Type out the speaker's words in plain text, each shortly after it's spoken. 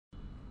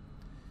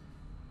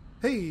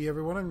Hey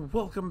everyone, and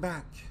welcome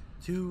back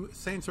to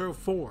Saints Row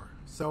 4.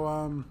 So,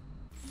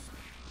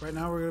 right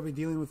now we're going to be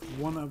dealing with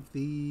one of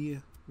the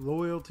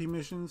loyalty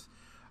missions.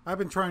 I've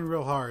been trying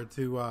real hard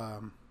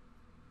to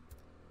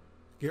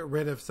get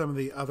rid of some of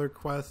the other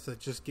quests that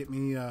just get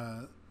me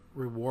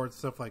reward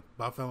stuff like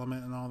buff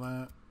element and all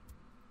that.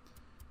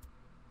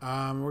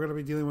 We're going to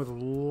be dealing with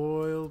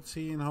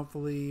loyalty and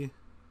hopefully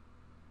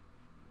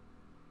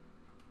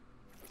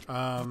we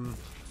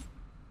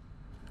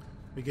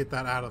get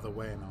that out of the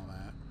way and all that.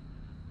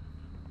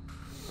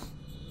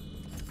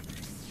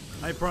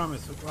 I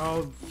promise,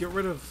 I'll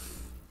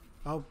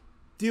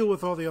deal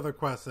with all the other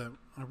quests that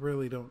I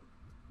really don't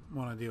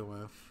want to deal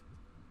with.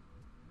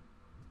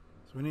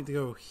 So we need to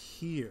go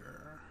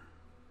here.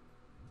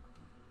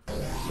 So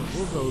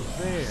we'll go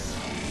there.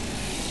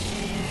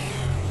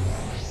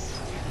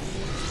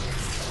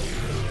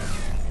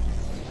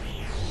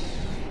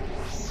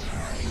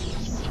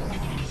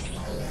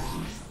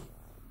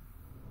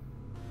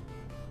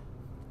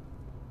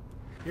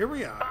 Here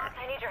we are. Boss,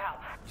 I need your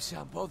help. You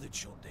sound bothered,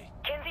 Shundy.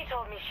 Kinsey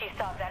told me she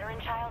saw a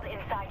veteran child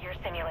inside your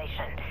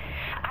simulation.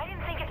 I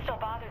didn't think it still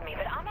bothered me,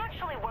 but I'm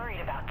actually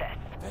worried about this.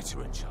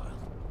 Veteran child?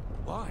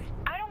 Why?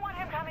 I don't want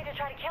him coming to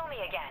try to kill me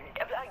again.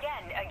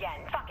 Again.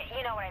 Fuck it,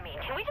 you know what I mean.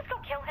 Can we just go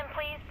kill him,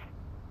 please?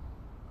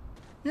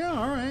 Yeah,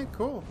 alright,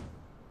 cool.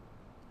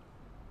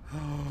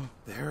 Oh,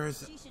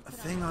 there's a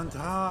thing on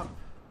top.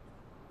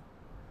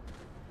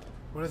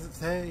 What does it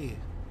say?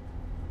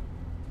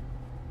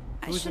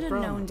 I should have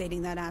known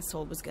dating that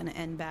asshole was going to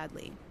end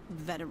badly.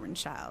 Veteran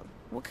child.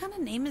 What kind of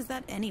name is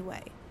that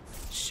anyway?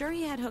 Sure,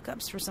 he had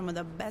hookups for some of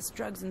the best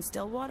drugs in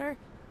Stillwater,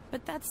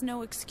 but that's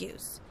no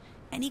excuse.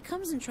 And he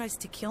comes and tries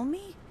to kill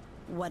me?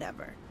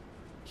 Whatever.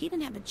 He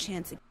didn't have a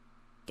chance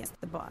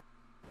against the boss.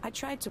 I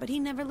tried to, but he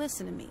never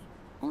listened to me.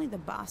 Only the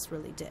boss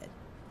really did.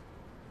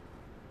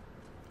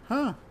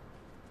 Huh.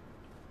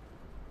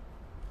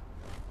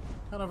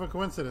 Kind of a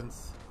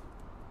coincidence.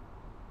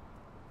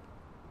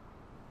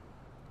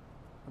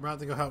 About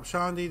to go help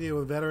Shaundi deal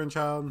with veteran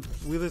child.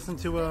 We listened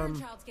to Veteran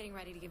child's getting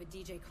ready to give a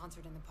DJ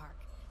concert in the park.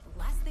 The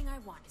last thing I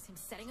want is him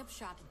setting up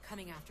shop and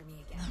coming after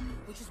me again.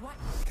 Which is why.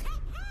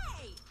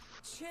 Hey!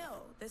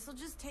 Chill. This'll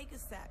just take a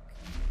sec.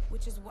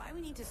 Which is why we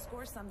need to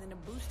score something to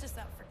boost us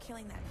up for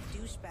killing that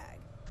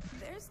douchebag.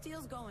 There's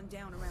deals going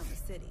down around the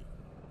city.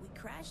 We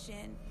crash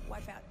in,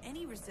 wipe out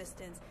any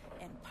resistance,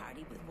 and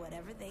party with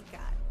whatever they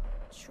got.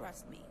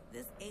 Trust me,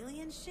 this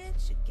alien shit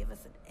should give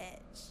us an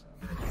edge.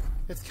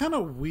 It's kind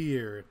of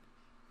weird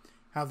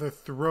how they're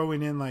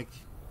throwing in like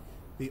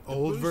the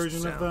old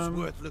version of them.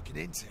 Worth looking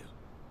into.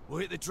 We'll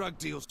hit the drug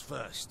deals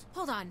first.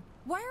 Hold on.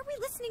 Why are we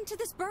listening to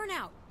this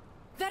burnout?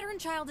 Veteran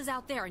child is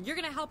out there and you're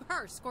gonna help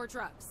her score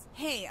drugs.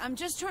 Hey, I'm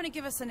just trying to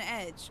give us an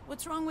edge.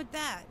 What's wrong with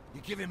that?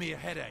 You're giving me a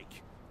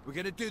headache. We're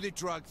gonna do the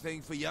drug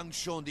thing for young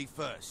Shaundi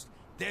first.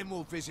 Then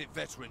we'll visit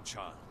veteran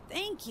child.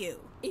 Thank you.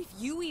 If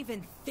you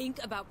even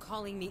think about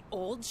calling me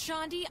old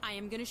Shaundi, I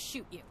am gonna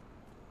shoot you.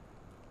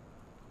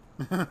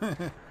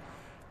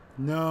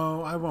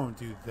 No, I won't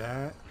do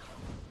that.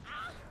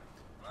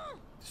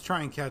 Just try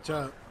and catch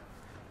up.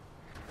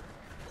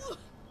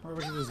 Or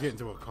we can just get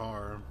into a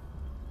car.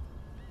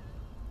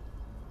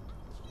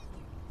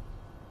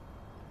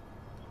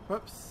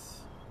 Whoops.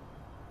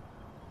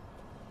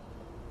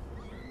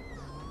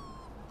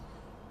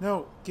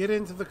 No, get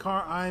into the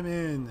car I'm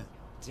in.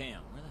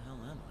 Damn, where the hell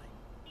am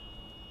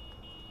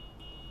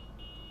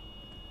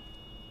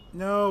I?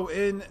 No,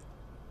 in...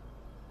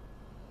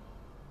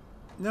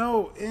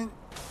 No, in...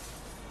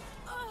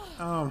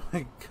 Oh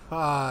my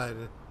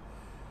god.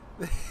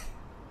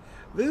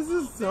 This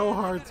is so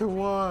hard to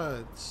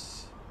watch.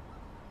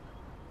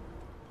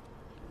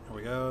 There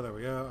we go,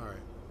 alright.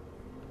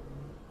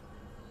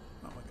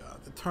 Oh my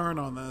god, the turn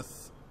on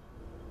this.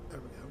 There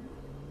we go.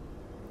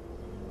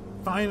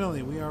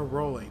 Finally, we are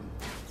rolling.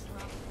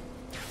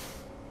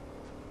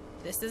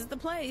 This is the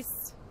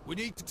place. We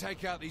need to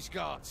take out these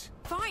guards.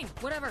 Fine,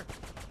 whatever.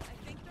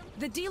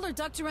 The dealer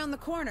ducked around the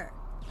corner.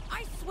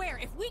 I swear,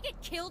 if we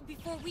get killed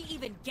before we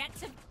even get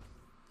to...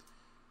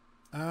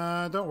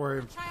 Don't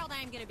worry. Child,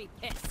 I am gonna be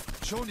pissed.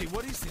 Shaundi,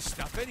 what is this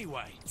stuff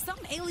anyway? Some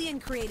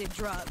alien-created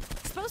drug.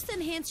 Supposed to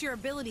enhance your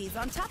abilities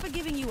on top of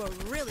giving you a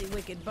really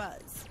wicked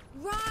buzz.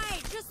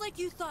 Right, just like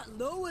you thought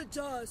lower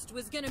dust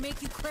was gonna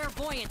make you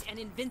clairvoyant and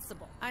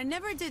invincible. I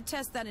never did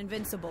test that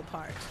invincible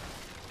part.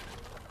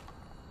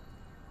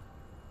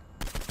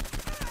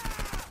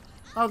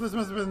 Oh, this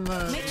must have been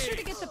the... Make sure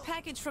to get the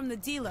package from the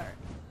dealer.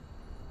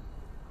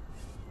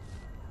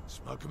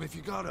 Smoke 'em if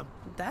you got 'em.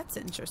 That's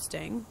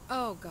interesting.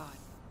 Oh god,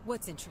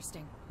 what's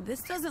interesting?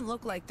 This doesn't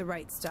look like the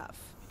right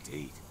stuff.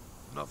 Indeed.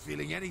 I'm not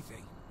feeling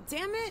anything.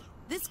 Damn it!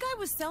 This guy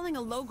was selling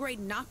a low-grade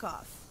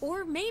knockoff.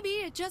 Or maybe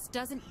it just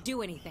doesn't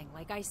do anything,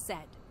 like I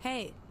said.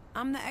 Hey,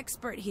 I'm the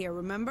expert here,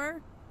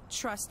 remember?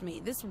 Trust me,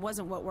 this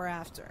wasn't what we're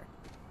after.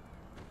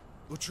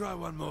 We'll try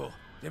one more.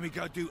 Then we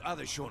go do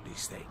other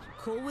Shaundi's thing.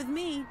 Cool with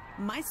me.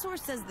 My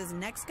source says this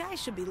next guy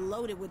should be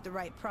loaded with the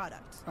right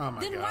product. Oh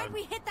my Then god. why'd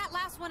we hit that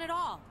last one at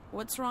all?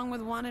 What's wrong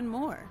with wanting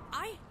more?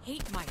 I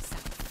hate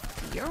myself.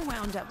 You're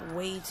wound up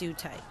way too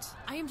tight.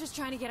 I am just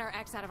trying to get our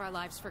ex out of our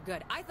lives for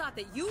good. I thought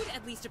that you'd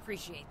at least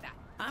appreciate that.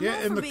 I'm Get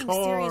all in for the being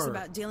car. serious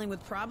about dealing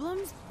with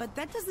problems, but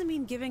that doesn't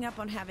mean giving up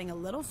on having a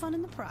little fun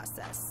in the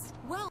process.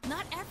 Well,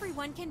 not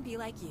everyone can be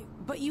like you.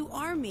 But you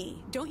are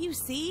me. Don't you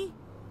see?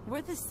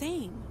 We're the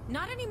same.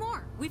 Not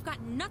anymore. We've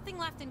got nothing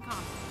left in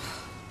common.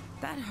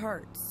 That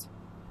hurts.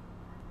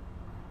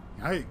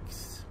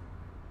 Yikes.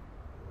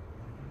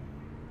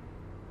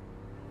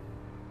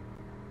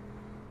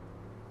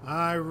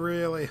 I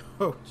really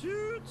hope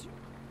it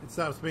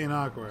stops being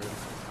awkward.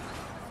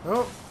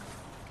 Oh,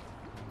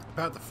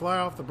 about to fly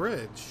off the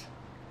bridge.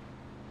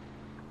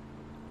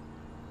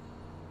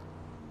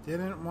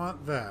 Didn't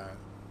want that.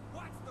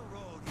 What's the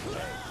road?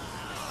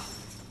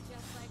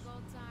 Just like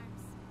old times.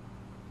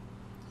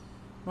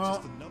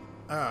 Well,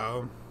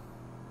 oh.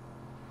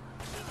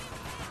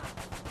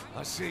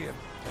 I see him.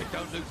 They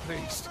don't look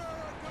pleased.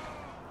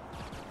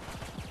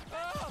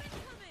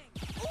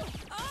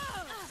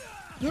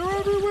 They're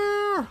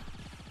everywhere!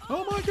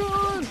 Oh my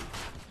god!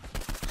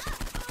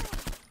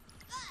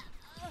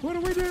 What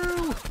do we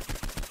do?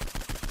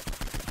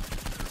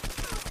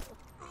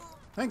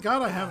 Thank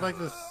god I have like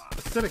this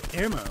acidic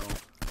ammo.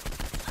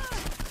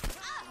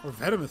 Or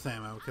venomous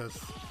ammo, because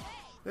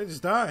they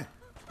just die.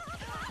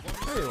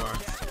 There you are.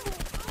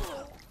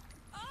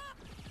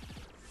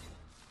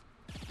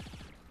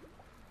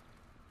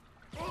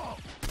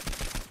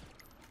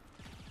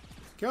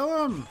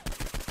 Kill him!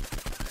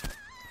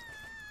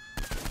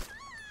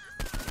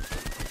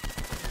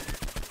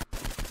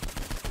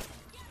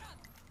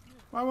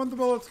 Why won't the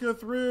bullets go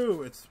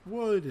through? It's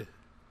wood.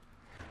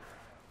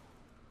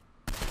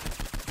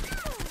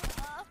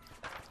 Oh,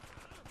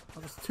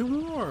 there's two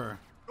more.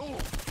 Do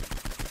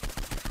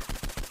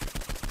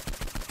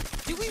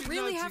we Did you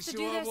really have notice to who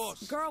do I this?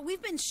 was? Girl,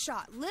 we've been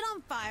shot, lit on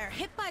fire,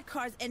 hit by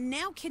cars, and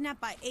now kidnapped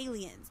by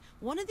aliens.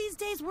 One of these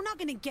days, we're not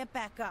gonna get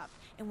back up.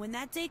 And when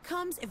that day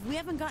comes, if we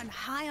haven't gotten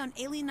high on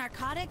alien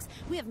narcotics,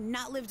 we have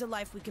not lived a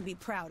life we can be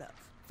proud of.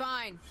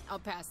 Fine, I'll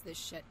pass this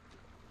shit.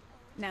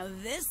 Now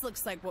this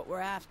looks like what we're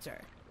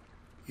after.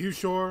 You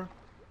sure?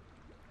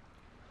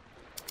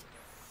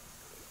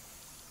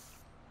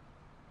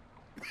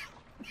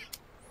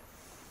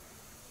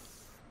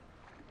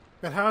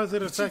 But how is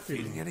it You affecting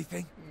feeling you?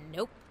 anything?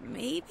 Nope.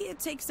 Maybe it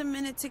takes a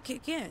minute to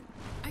kick in.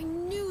 I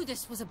knew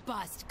this was a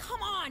bust.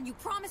 Come on, you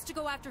promised to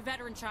go after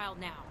Veteran Child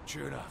now.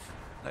 Sure enough.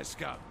 Let's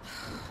go.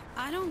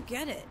 I don't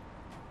get it.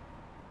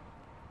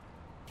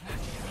 I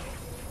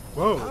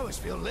Whoa. always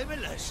feel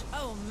limitless.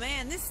 Oh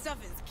man, this stuff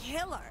is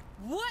killer.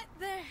 What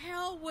the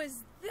hell was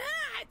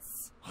that?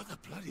 What the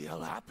bloody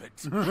hell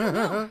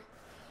happened?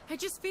 I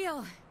just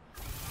feel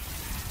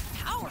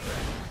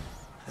powerful.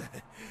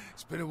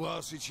 It's been a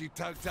while since you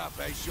tugged up,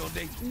 eh,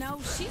 Shawnee? No,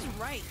 she's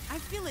right. I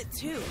feel it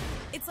too.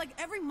 It's like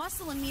every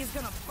muscle in me is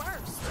gonna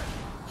burst.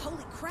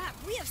 Holy crap,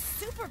 we have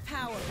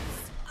superpowers.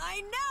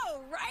 I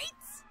know, right?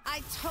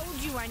 I told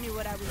you I knew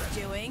what I was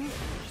doing. You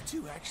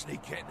two actually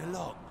getting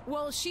along.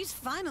 Well, she's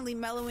finally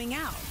mellowing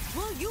out.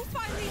 Well, you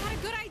finally had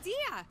a good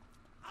idea.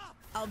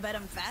 I'll bet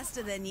I'm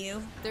faster than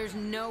you. There's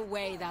no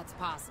way that's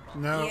possible.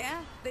 No.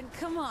 Yeah? Then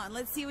come on,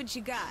 let's see what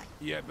you got.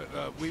 Yeah,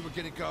 but we were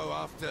gonna go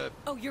after...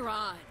 Oh, you're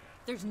on.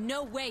 There's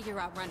no way you're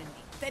outrunning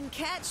me. Then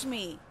catch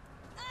me.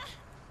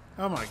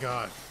 Oh my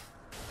god.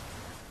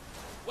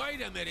 Wait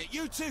a minute,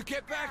 you two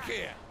get back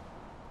here!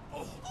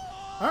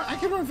 I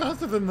can run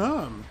faster than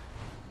them.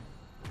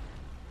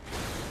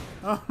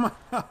 Oh my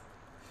god.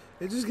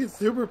 It just gets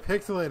super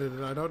pixelated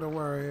and I don't know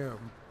where I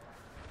am.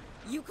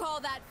 You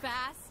call that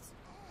fast?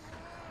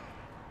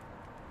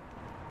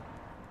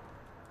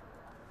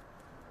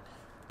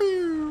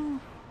 Pew.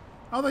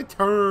 Oh, they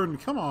turn.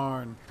 Come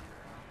on.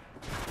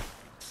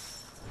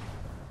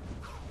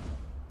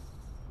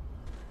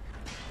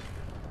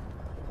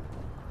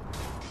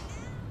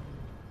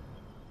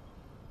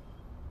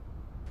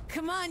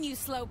 Come on, you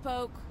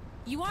slowpoke.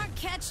 You aren't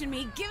catching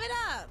me. Give it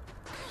up.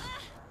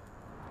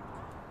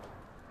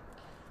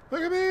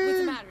 Look at me. What's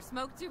the matter?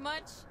 Smoke too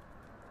much?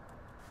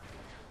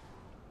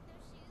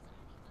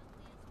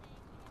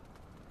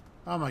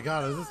 Oh my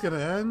god, is this gonna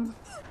end?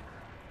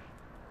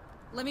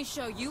 Let me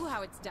show you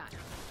how it's done.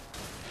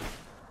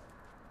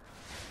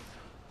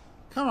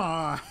 Come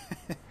on.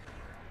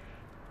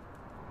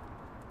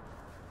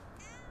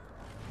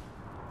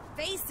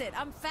 Face it,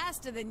 I'm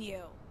faster than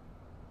you.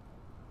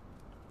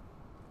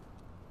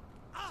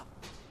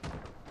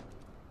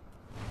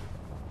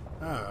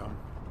 Oh.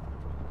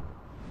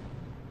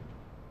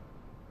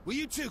 Will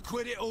you two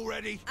quit it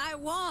already? I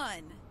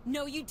won.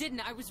 No, you didn't.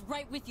 I was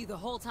right with you the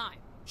whole time.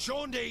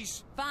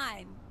 Shawnee's!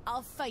 Fine,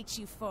 I'll fight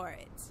you for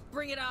it.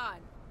 Bring it on.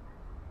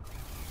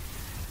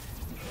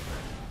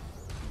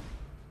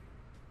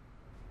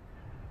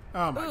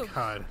 Oh my Ooh.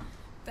 god.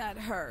 That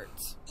hurt.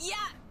 Yeah,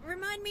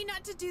 remind me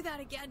not to do that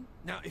again.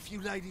 Now, if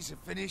you ladies are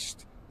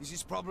finished, this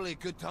is probably a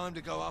good time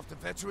to go after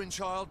Veteran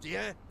Child,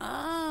 yeah?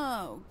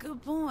 Oh,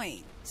 good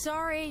point.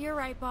 Sorry, you're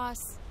right,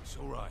 boss. It's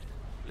alright.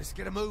 Let's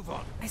get a move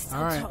on. I still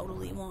All right.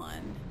 totally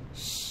won.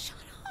 Shut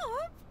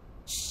up.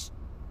 Shh.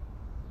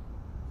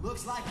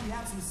 Looks like we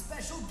have some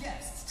special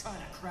guests trying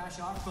to crash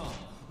our fun.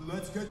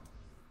 Let's get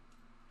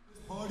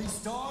this party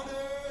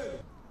started!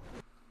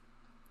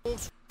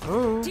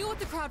 Oh. Deal with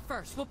the crowd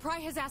first. We'll pry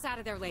his ass out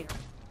of there later.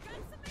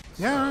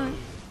 Yeah. All right.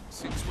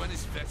 Since when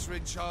has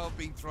veteran child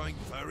been throwing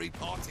furry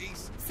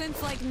parties?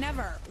 Since, like,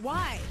 never.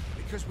 Why?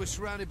 Because we're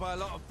surrounded by a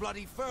lot of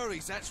bloody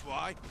furries, that's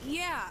why.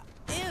 Yeah.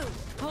 Ew.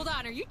 Hold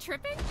on, are you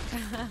tripping?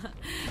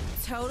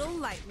 Total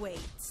lightweight.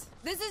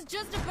 This is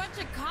just a bunch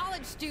of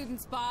college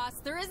students, boss.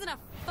 There isn't a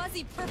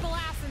fuzzy purple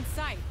ass in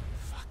sight.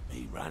 Fuck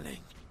me running.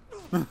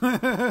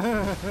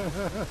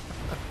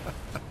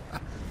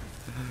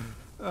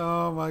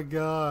 Oh my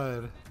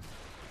god.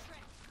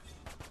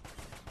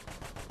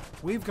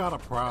 We've got a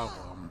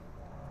problem.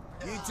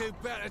 You do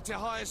better to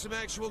hire some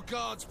actual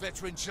guards,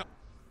 veteran child.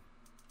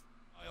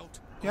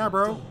 Yeah,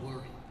 bro. Don't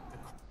worry. The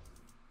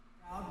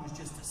crowd was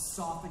just to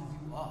soften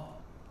you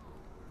up.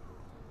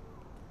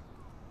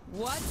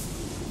 What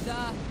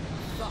the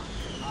fuck?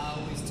 I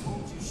always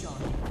told you,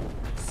 Shawnee,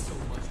 there's so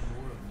much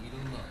more of me to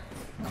love.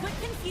 Quit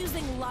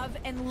confusing love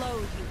and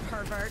loathe, you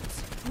pervert.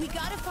 We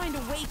gotta find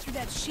a way through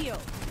that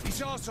shield.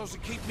 These arseholes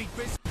that keep me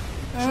busy.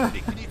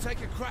 Shorty, can you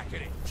take a crack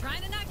at it?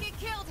 Trying to not get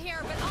killed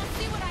here, but I'll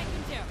see what I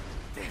can do.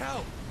 The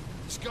hell?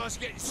 This guy's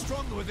getting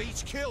stronger with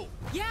each kill.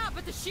 Yeah,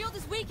 but the shield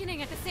is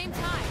weakening at the same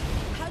time.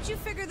 How'd you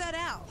figure that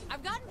out?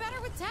 I've gotten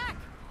better with tech.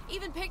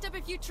 Even picked up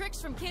a few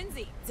tricks from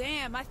Kinsey.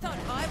 Damn, I thought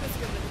I was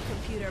good with the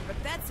computer, but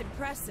that's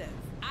impressive.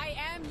 I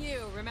am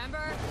you,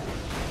 remember?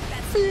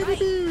 That's right.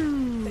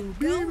 The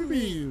go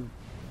me.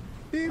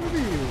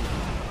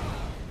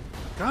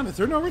 God, is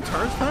there no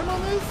recharge time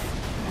on this?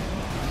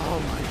 Oh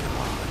my god.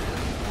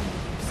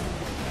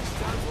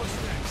 What's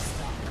next?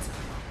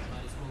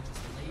 Might as well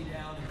just lay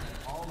down and let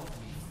all of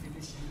me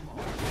finish you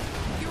off.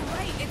 You're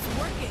right, it's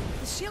working.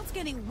 The shield's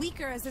getting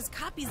weaker as his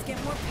copies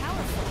get more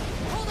powerful.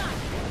 Hold on.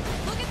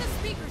 Look at the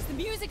speakers. The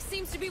music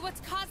seems to be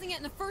what's causing it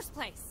in the first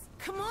place.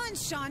 Come on,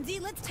 Shondi,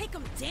 let's take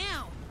him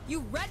down. You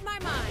read my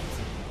mind.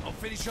 I'll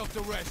finish off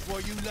the rest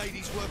while you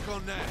ladies work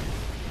on that.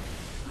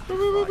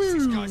 Christ,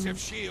 these guys have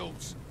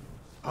shields.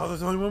 Oh,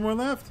 there's only one more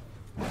left.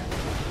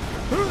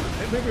 Whoa!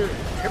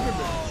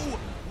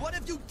 What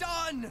have you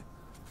done?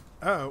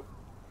 Oh.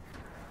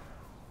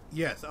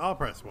 Yes, I'll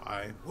press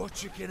Y.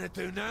 What you gonna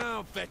do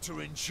now,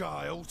 veteran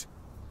child?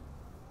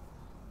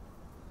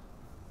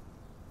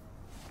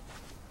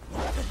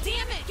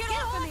 Damn it! Get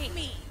off of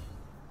me!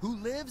 Who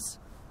lives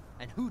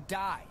and who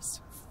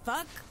dies?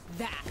 Fuck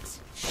that.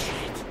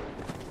 Shit.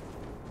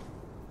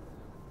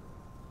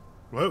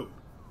 Whoa.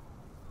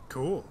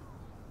 Cool.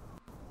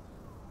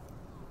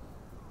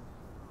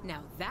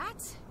 Now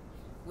that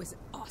was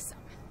awesome.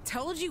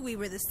 Told you we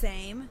were the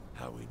same.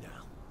 How are we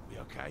now? We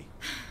okay?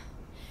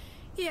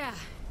 Yeah,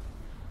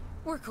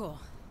 we're cool.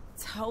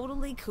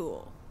 Totally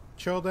cool.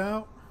 Chilled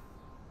out.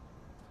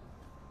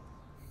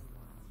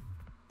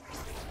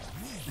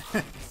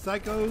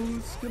 Psycho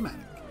schematic.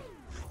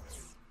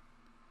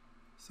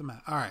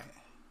 Alright.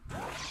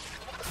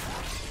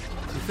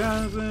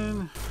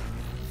 2,000.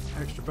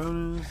 Extra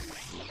bonus.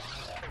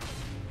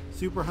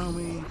 Super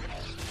homie.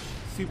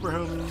 Super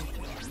homie.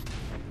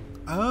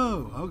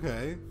 Oh,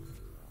 okay.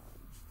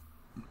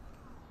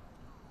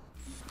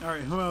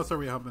 Alright, who else are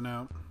we helping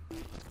out?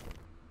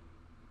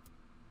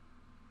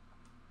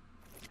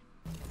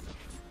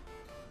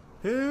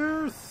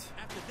 Here's...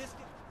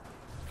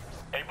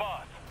 Hey,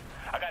 boss.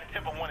 I got a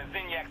tip on one of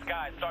Zinniac's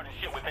guys starting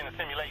shit within the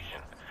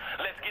simulation.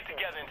 Let's get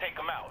together and take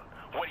them out.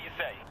 What do you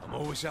say? I'm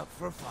always up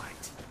for a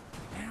fight.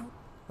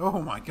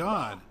 Oh my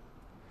god.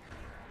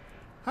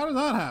 How did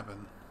that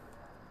happen?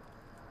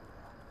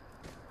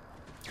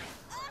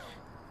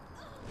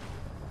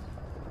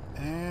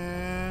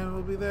 And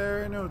we'll be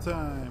there in no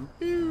time.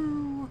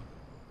 Pew!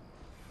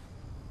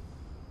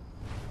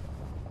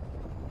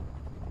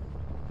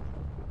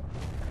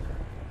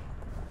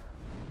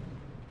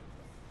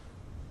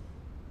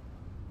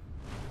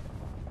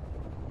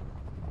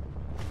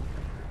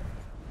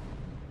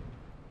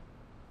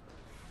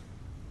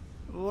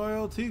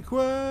 Loyalty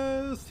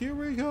quest, here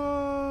we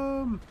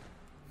come!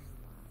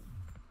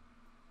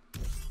 So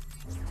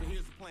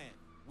here's the plan.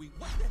 What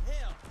the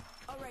hell?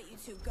 Alright, you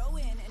two, go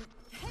in and...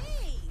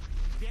 Hey!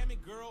 Damn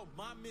it, girl.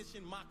 My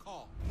mission, my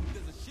call.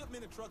 There's a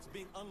shipment of trucks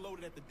being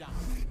unloaded at the dock.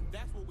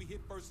 That's what we hit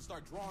first and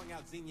start drawing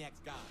out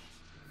Zinniac's guys.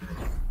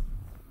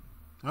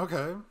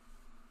 Okay.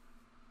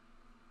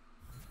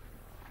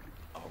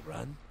 I'll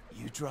run,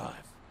 you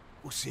drive.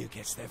 We'll see who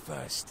gets there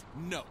first.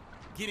 No.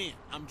 Get in.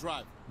 I'm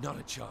driving. Not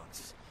a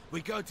chance.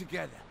 We go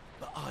together,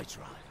 but I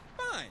drive.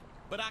 Fine.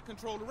 But I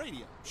control the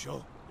radio.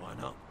 Sure, why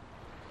not?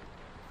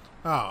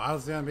 Oh, I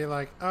was gonna be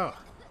like, oh,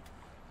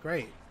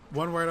 great.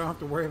 One where I don't have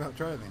to worry about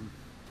driving.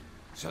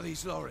 So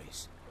these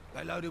lorries,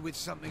 they loaded with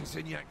something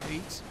Zinniac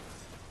needs?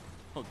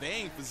 Oh, they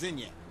ain't for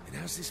Zinniac. And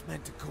how's this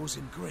meant to cause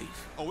him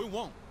grief? Oh, it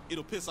won't.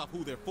 It'll piss off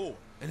who they're for.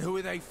 And who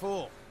are they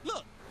for?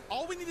 Look,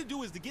 all we need to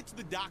do is to get to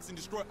the docks and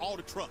destroy all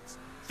the trucks.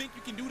 Think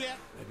you can do that?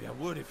 Maybe I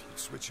would if you'd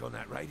switch on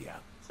that radio.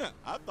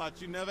 I thought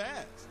you never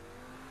asked.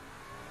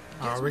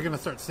 Are we gonna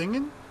start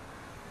singing?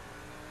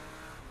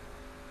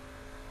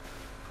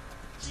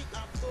 Keep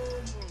up.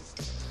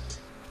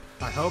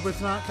 I hope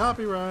it's not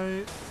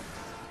copyright.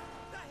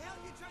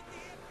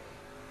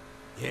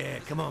 Yeah,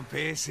 come on,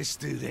 Pierce, let's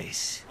do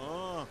this.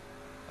 Oh,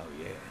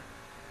 yeah.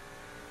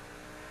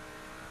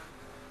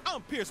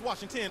 I'm Pierce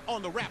Washington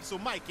on the rap, so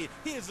mic it.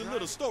 Here's a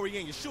little story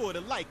and you're sure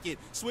to like it.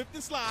 Swift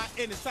and slide,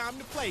 and it's time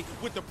to play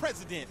with the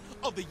president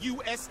of the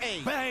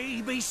USA.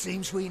 Baby,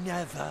 seems we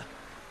never,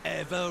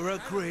 ever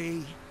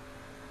agree.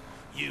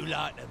 You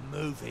like the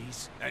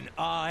movies, and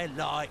I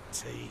like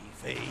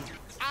TV.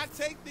 I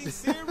take things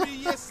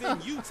serious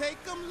and you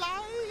take them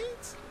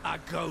light. I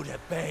go to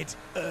bed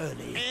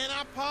early. And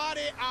I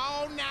party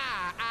all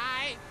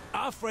night.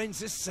 Our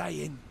friends are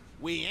saying,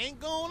 we ain't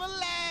gonna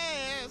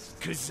last.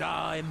 'cause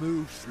I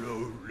move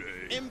slowly.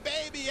 And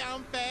baby,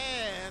 I'm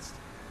fast.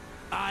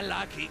 I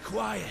like it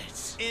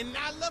quiet. And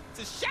I love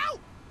to shout.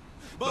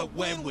 But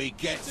when we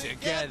get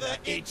together,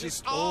 it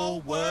just all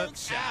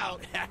works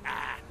out.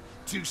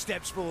 2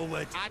 steps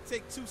forward. I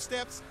take 2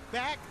 steps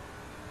back.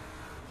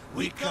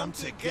 We come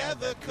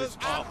together 'cause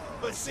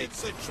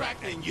opposites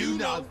attract. And you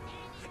know,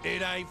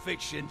 it ain't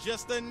fiction.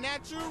 Just a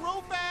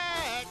natural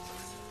fact.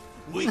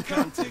 We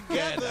come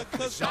together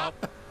 'cause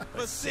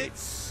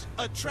opposites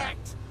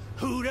attract.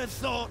 Who'd have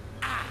thought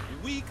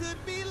we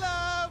could be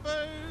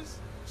lovers?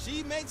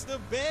 She makes the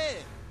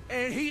bed.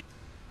 And he...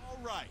 All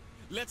right,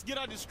 let's get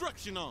our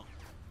destruction on.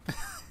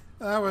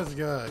 That was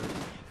good.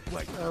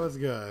 Wait. That was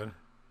good.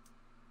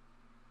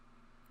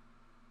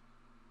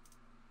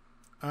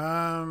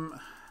 All right.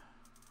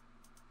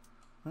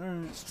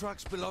 These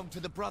trucks belong to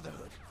the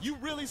Brotherhood. You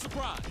really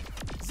surprised?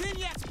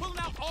 Zinniac's pulling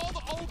out all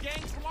the old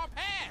gangs from our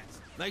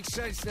past. Makes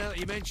sense now that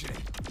you mention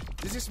it.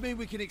 Does this mean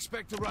we can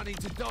expect to run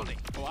into Donnie?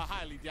 Oh, I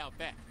highly doubt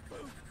that.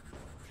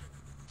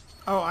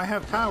 Oh, I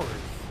have powers.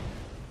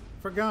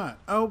 Forgot.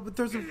 Oh, but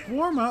there's a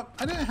warm-up.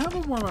 I didn't have a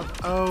warm-up.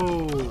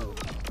 Oh.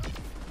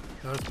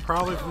 That was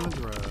probably from the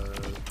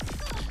drugs.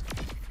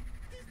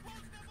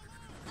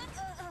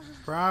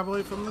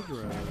 Probably from the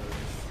drugs.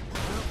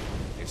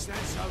 Guess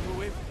that's over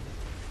with.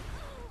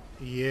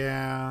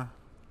 Yeah.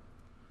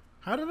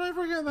 How did I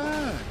forget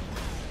that?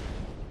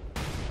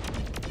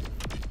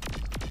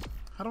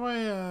 How do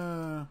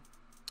I,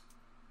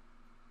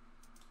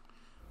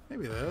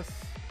 maybe this.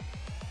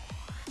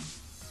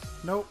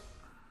 Nope.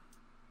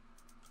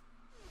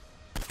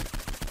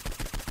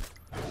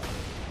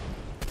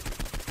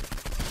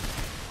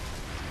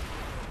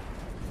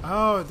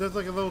 Oh, it does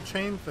like a little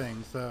chain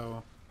thing,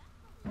 so.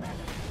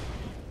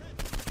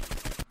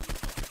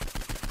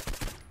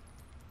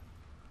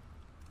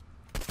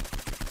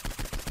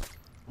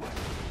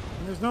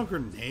 And there's no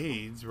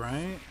grenades,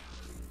 right?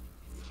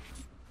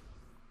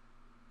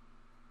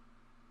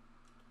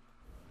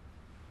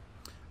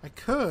 I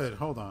could.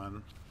 Hold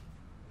on.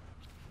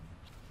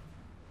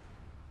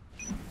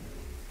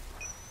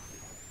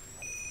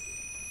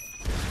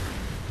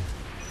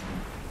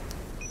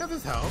 Yeah,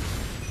 this helps.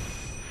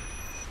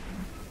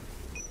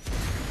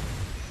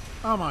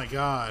 Oh my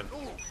god.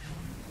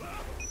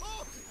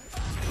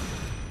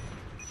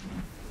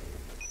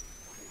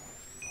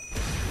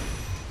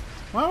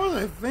 Why was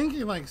I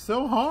thinking like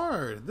so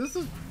hard? This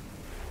is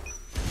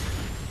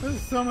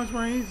so much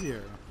more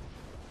easier.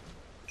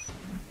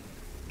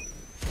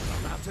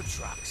 I'm out of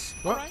trucks.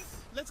 All right,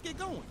 let's get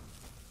going.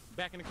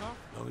 Back in the car?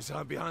 As long as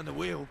I'm behind the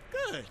wheel.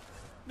 Good.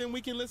 Then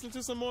we can listen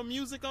to some more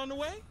music on the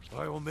way?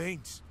 By all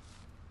means.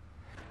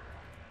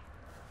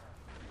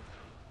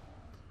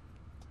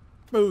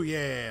 Oh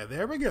yeah,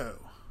 there we go.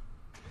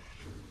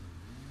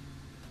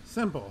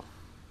 Simple.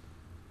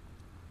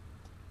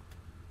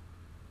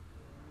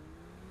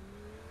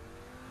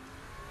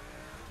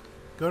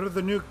 Go to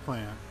the nuke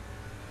plant.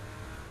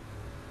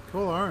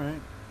 Cool,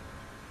 alright.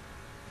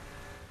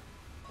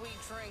 We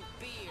drink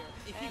beer,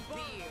 and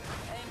beer,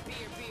 and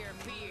beer, beer,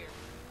 beer.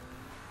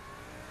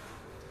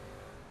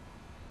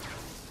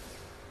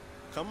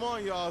 Come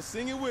on, y'all,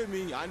 sing it with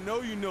me. I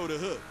know you know the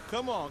hook.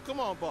 Come on,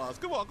 boss.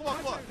 Come on.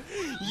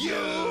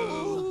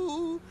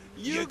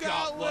 You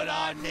got what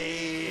I need.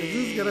 Is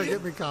this gonna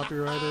get me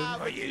copyrighted?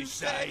 But you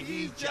say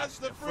he's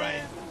just a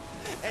friend.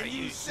 And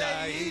you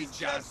say he's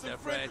just a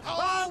friend.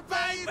 Oh,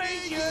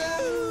 baby,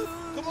 you.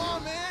 Come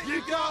on, man.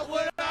 You got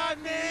what I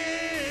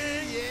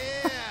need.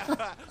 Yeah.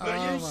 But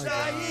Oh you my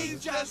say God. he's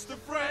just a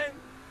friend.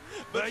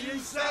 But you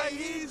say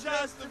he's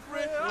just a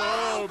friend.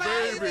 Oh,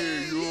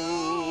 baby,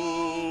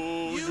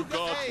 you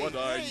got what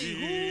I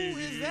Who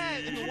is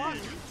that in the water?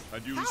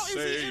 And you How is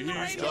say he in the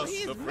he's radio? just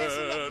He's a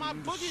messing up my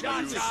friend. boogie And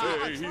nights. you I'm say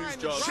trying he's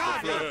to just a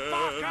shut the friend.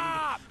 fuck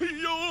up.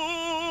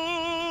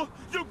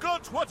 You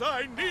got what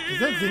I Is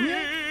that Zinnia?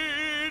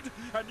 need.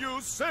 And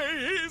you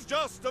say he's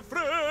just a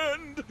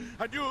friend.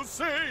 And you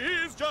say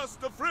he's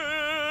just a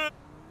friend.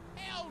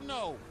 Hell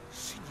no.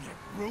 Signet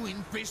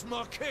ruined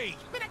Bismarcky.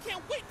 Man, I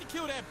can't wait to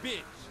kill that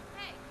bitch.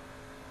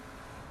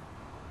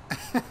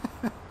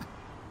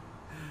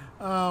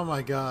 Oh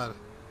my god.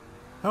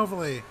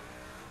 Hopefully,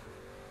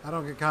 I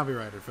don't get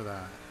copyrighted for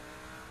that.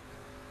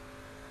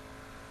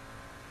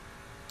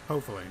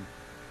 Hopefully.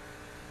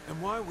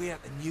 And why are we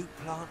at the nuke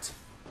plant?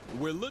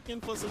 We're looking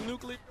for some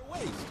nuclear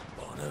waste.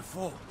 On her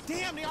fault.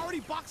 Damn, they already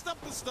boxed up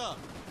the stuff.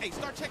 Hey,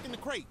 start checking the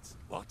crates.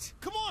 What?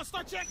 Come on,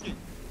 start checking.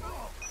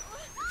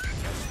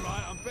 That's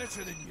right, I'm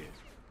better than you.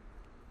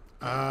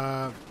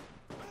 I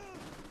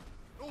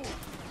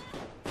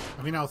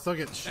mean, I'll still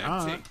get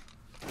shot. Empty.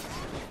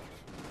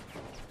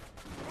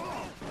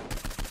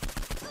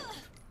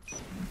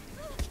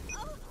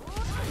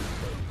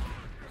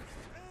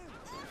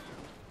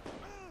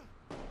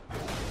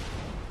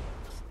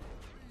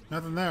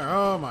 Nothing there.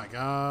 Oh my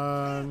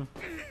god.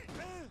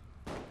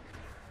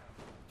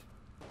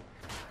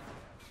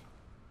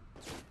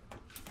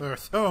 There are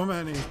so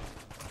many.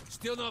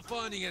 Still not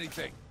finding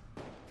anything.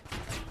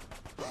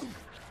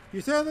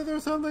 You said that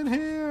there's something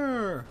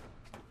here.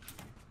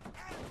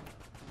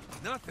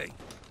 Nothing.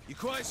 You're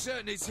quite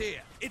certain it's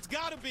here? It's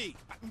gotta be.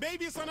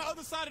 Maybe it's on the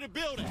other side of the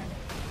building.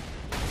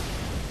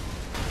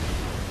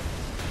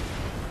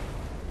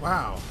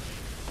 Wow.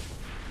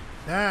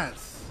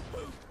 That's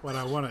what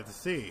I wanted to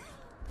see.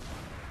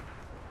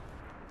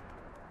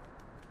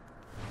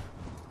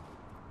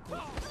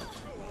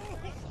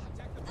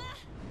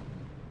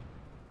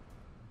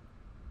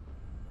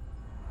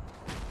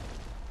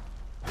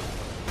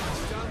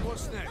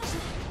 What's next?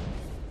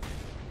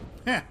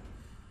 Heh.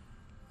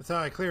 That's how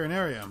I clear an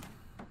area.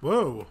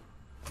 Whoa.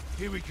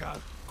 Here we go.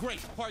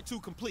 Great. Part 2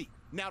 complete.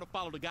 Now to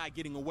follow the guy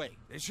getting away.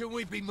 Then shouldn't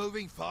we be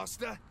moving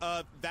faster?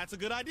 That's a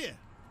good idea.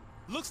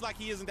 Looks like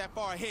he isn't that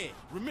far ahead.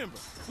 Remember,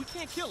 we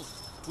can't kill him.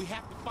 We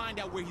have to find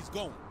out where he's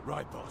going.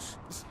 Right, boss.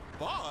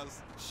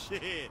 Boss?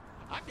 Shit.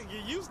 I can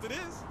get used to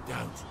this.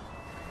 Don't.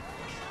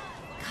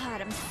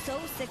 God, I'm so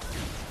sick.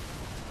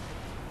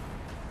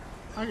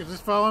 I can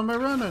just follow him by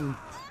running.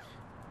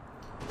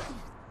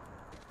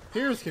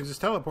 Pierce can just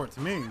teleport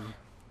to me.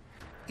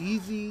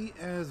 Easy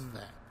as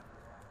that.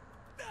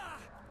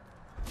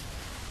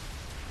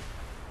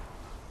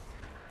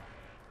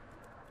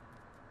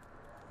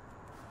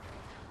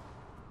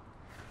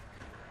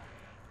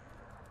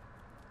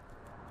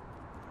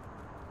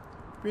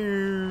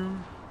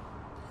 Boom.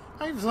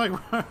 I just like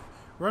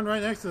run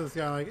right next to this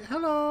guy like,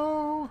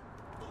 hello.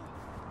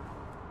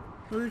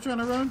 Who are you trying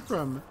to run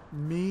from?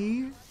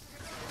 Me?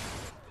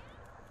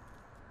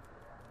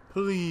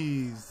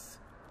 Please.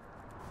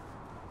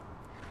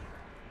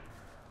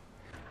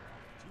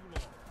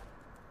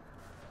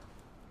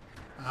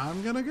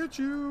 I'm gonna get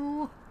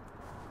you.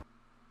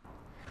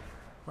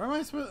 Where am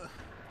I supposed?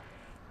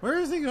 Where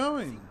is he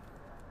going?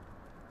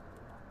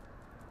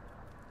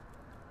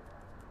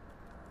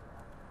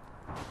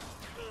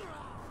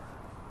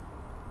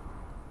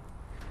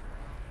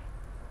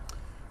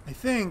 I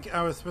think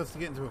I was supposed to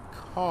get into a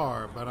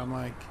car, but I'm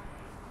like,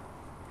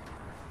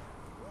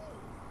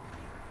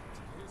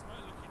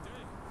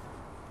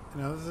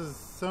 you know, this is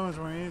so much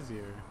more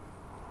easier.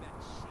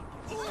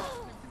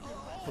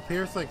 Will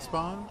Pierce like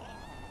spawn?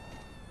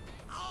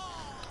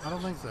 I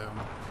don't think so.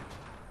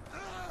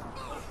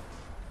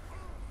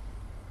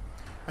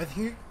 I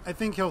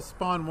think he'll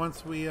spawn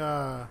once we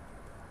I'll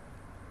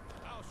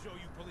show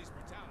you police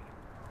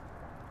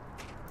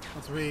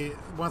brutality.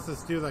 once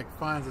this dude like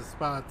finds a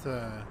spot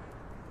to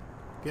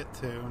get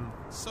to.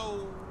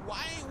 So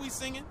why ain't we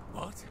singing?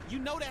 What? You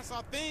know that's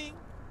our thing.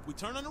 We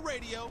turn on the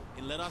radio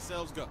and let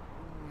ourselves go.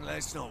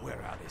 Let's not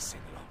wear out this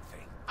sing-along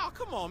thing. Oh,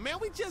 come on, man.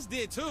 We just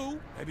did 2.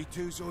 Maybe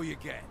 2's all you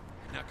get.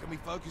 Now can we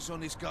focus on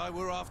this guy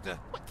we're after?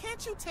 But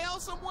can't you tell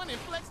someone and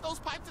flex those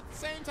pipes at the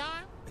same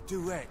time? A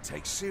duet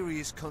takes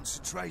serious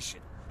concentration.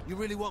 You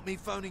really want me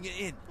phoning it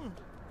in?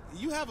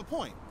 You have a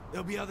point.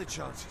 There'll be other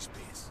chances,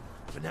 Pierce.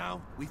 For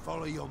now, we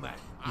follow your man.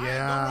 Yeah. Go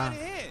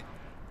right ahead.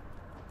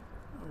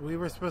 We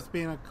were supposed to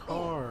be in a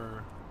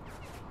car.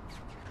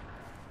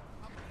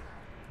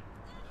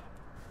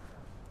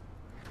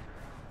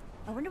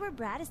 I wonder where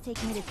Brad is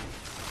taking me to.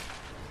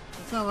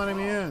 It's not letting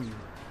me in.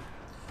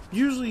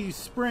 Usually you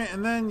sprint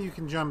and then you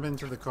can jump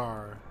into the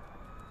car.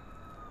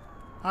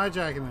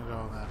 Hijacking it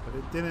all that, but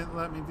it didn't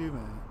let me do that.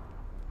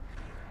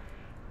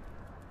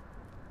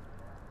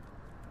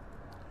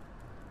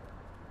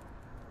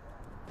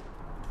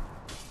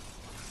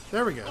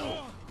 There we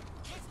go.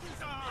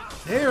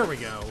 There we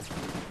go.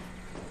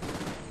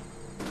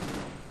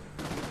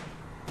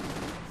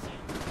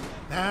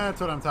 That's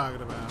what I'm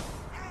talking about.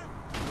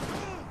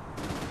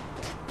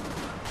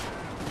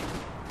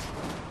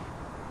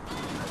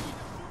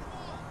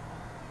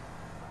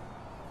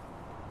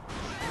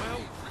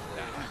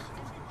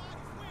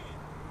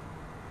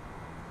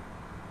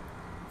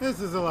 This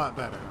is a lot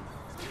better.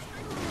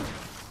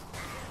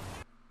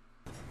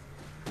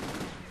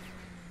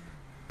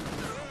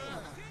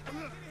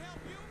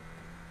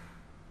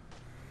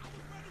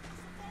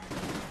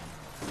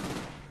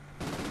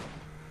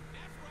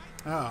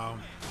 Uh-oh.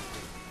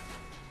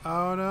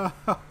 Oh no.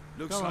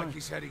 Looks like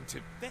he's heading to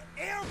the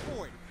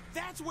airport.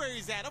 That's where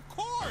he's at, of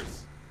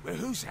course. Where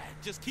who's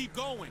at? Just keep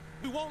going.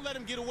 We won't let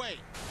him get away.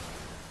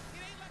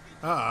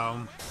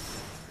 Uh-oh.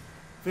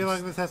 Feel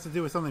like this has to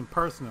do with something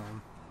personal.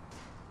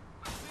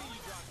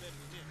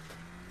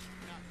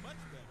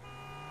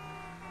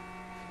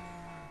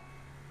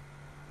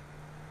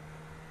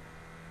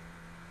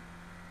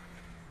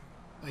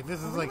 I Like,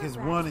 this is like his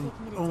one and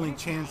only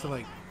chance to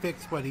like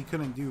fix what he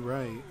couldn't do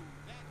right.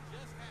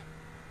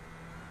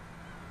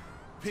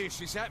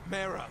 Pierce, is that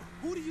Mero?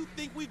 Who do you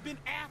think we've been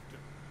after?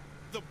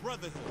 The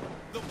Brotherhood,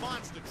 the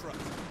Monster Trucks,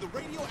 the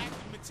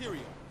radioactive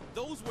material.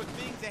 Those were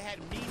things that had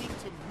meaning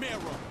to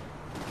Mero.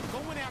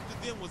 Going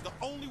after them was the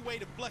only way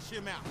to flush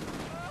him out.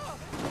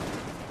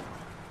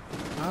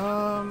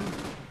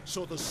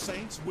 So the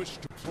Saints wish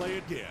to play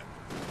again.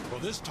 Well,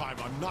 this time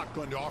I'm not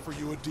going to offer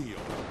you a deal.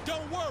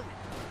 Don't worry,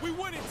 we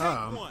wouldn't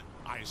take one.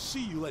 I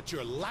see you let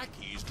your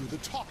lackeys do the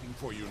talking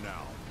for you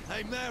now.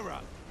 Hey, Mero,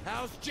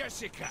 how's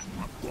Jessica?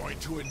 I'm going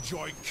to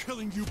enjoy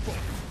killing you both.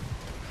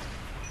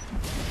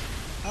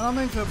 I don't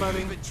think so, buddy.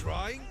 You been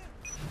trying?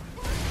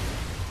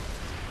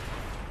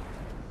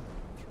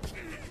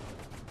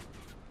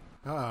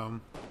 Uh-oh.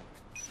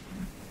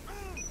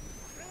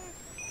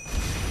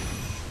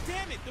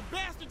 Damn it, the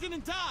bastard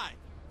didn't die!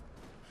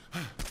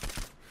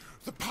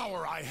 The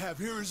power I have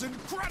here is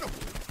incredible!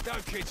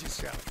 Don't kid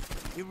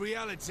yourself. In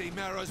reality,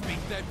 Mero's been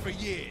dead for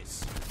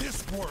years.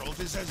 This world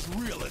is as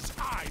real as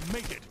I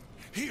make it.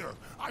 Here,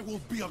 I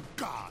will be a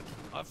god.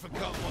 I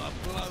forgot what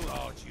a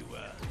blowhard you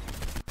were.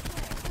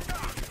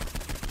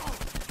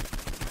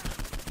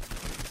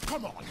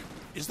 Come on,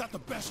 is that the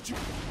best you...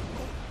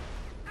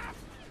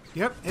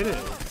 Yep, it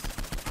is.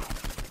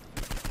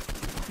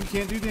 You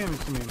can't do damage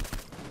to me.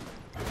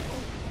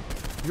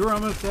 You're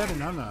almost dead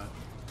and I'm not.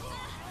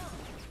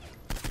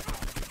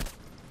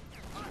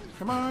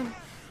 Come on!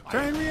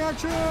 Chain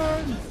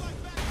reaction!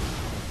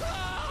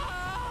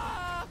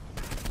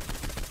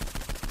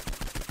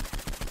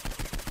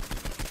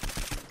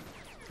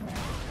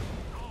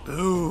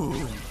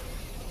 Boom!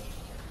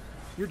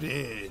 You're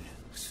dead.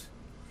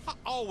 I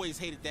always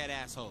hated that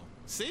asshole.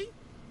 See?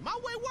 My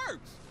way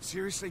works.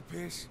 Seriously,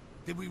 Pierce?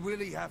 Did we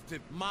really have to...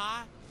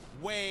 My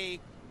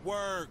way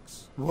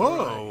works.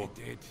 Whoa! Right, it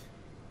did.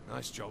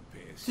 Nice job,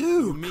 Pierce.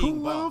 Dude, cool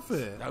boss.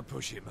 outfit. Don't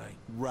push it, mate.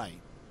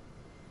 Right.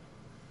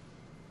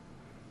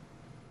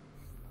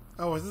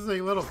 Oh, is this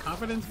a little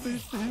confidence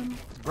boost to him?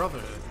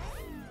 Brotherhood.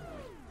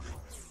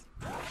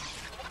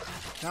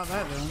 Got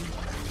that done.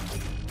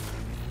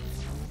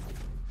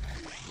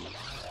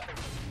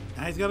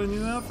 Now he's got a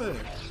new outfit.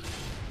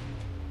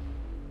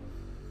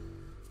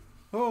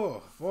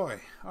 Oh,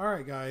 boy.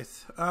 Alright,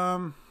 guys.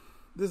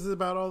 This is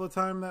about all the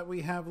time that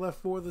we have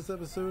left for this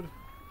episode.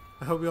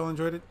 I hope you all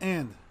enjoyed it,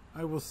 and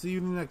I will see you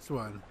in the next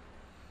one.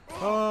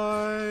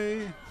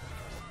 Bye!